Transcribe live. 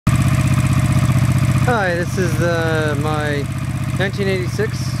Hi, this is my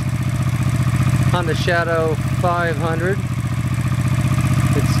 1986 Honda Shadow 500.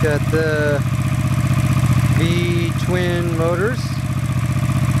 It's got the V-twin motors,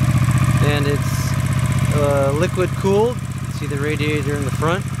 and it's liquid cooled. You can see the radiator in the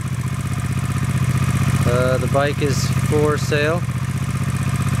front. The bike is for sale.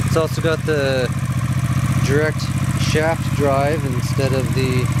 It's also got the direct shaft drive instead of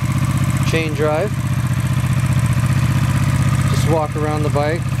the chain drive. Just walk around the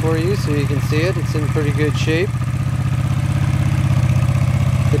bike for you so you can see it. It's in pretty good shape.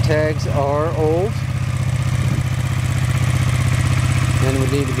 The tags are old and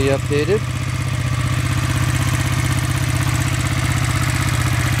would need to be updated.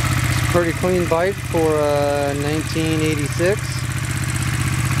 It's a pretty clean bike for 1986.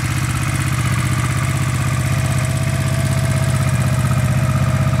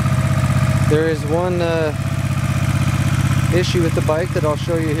 There is one issue with the bike that I'll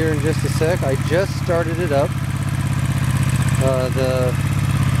show you here in just a sec. I just started it up. The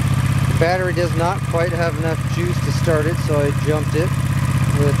battery does not quite have enough juice to start it, so I jumped it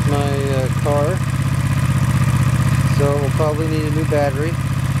with my car. So we'll probably need a new battery.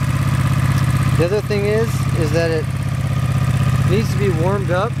 The other thing is that it needs to be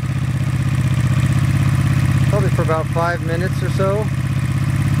warmed up, probably for about 5 minutes or so.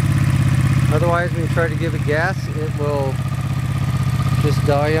 Otherwise, when you try to give it gas, it will just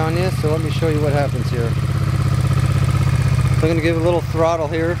die on you. So let me show you what happens here. I'm going to give it a little throttle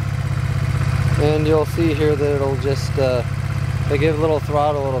here, and you'll see here that it'll just, if I give it a little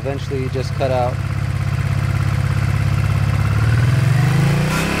throttle, it'll eventually just cut out.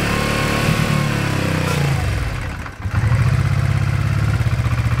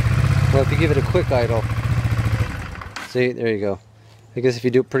 Well, if you give it a quick idle, see, there you go. I guess if you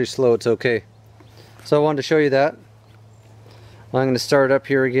do it pretty slow, it's okay. So I wanted to show you that. I'm going to start it up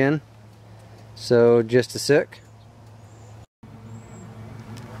here again. So just a sec.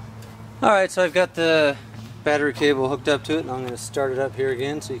 Alright, so I've got the battery cable hooked up to it, and I'm going to start it up here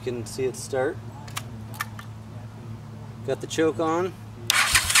again so you can see it start. Got the choke on.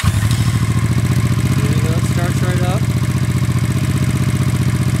 There you go, it starts right up.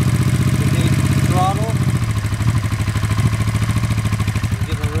 Throttle.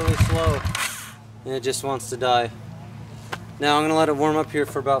 Slow, and it just wants to die. Now I'm going to let it warm up here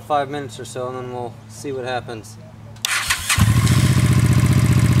for about 5 minutes or so, and then we'll see what happens.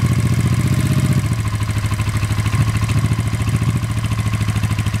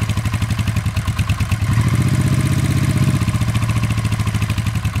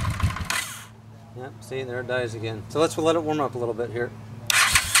 Yep, see, there it dies again. So let's let it warm up a little bit here.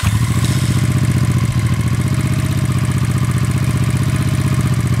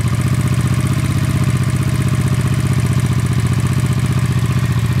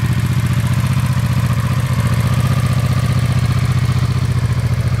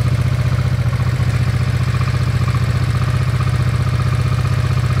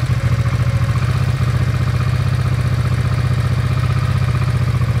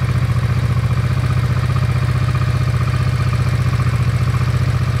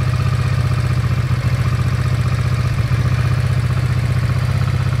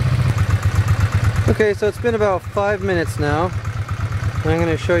 Okay, so it's been about 5 minutes now. I'm going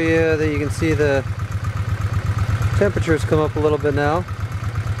to show you that you can see the temperatures come up a little bit now.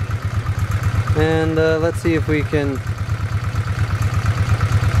 And let's see if we can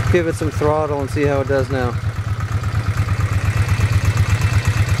give it some throttle and see how it does now.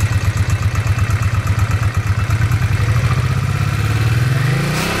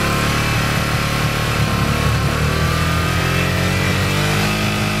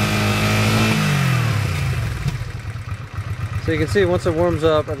 So you can see once it warms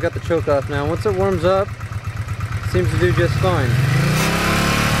up, I've got the choke off now. Once it warms up, it seems to do just fine.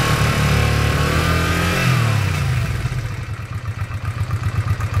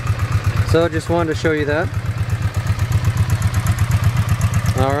 So I just wanted to show you that.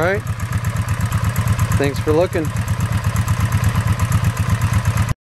 Alright. Thanks for looking.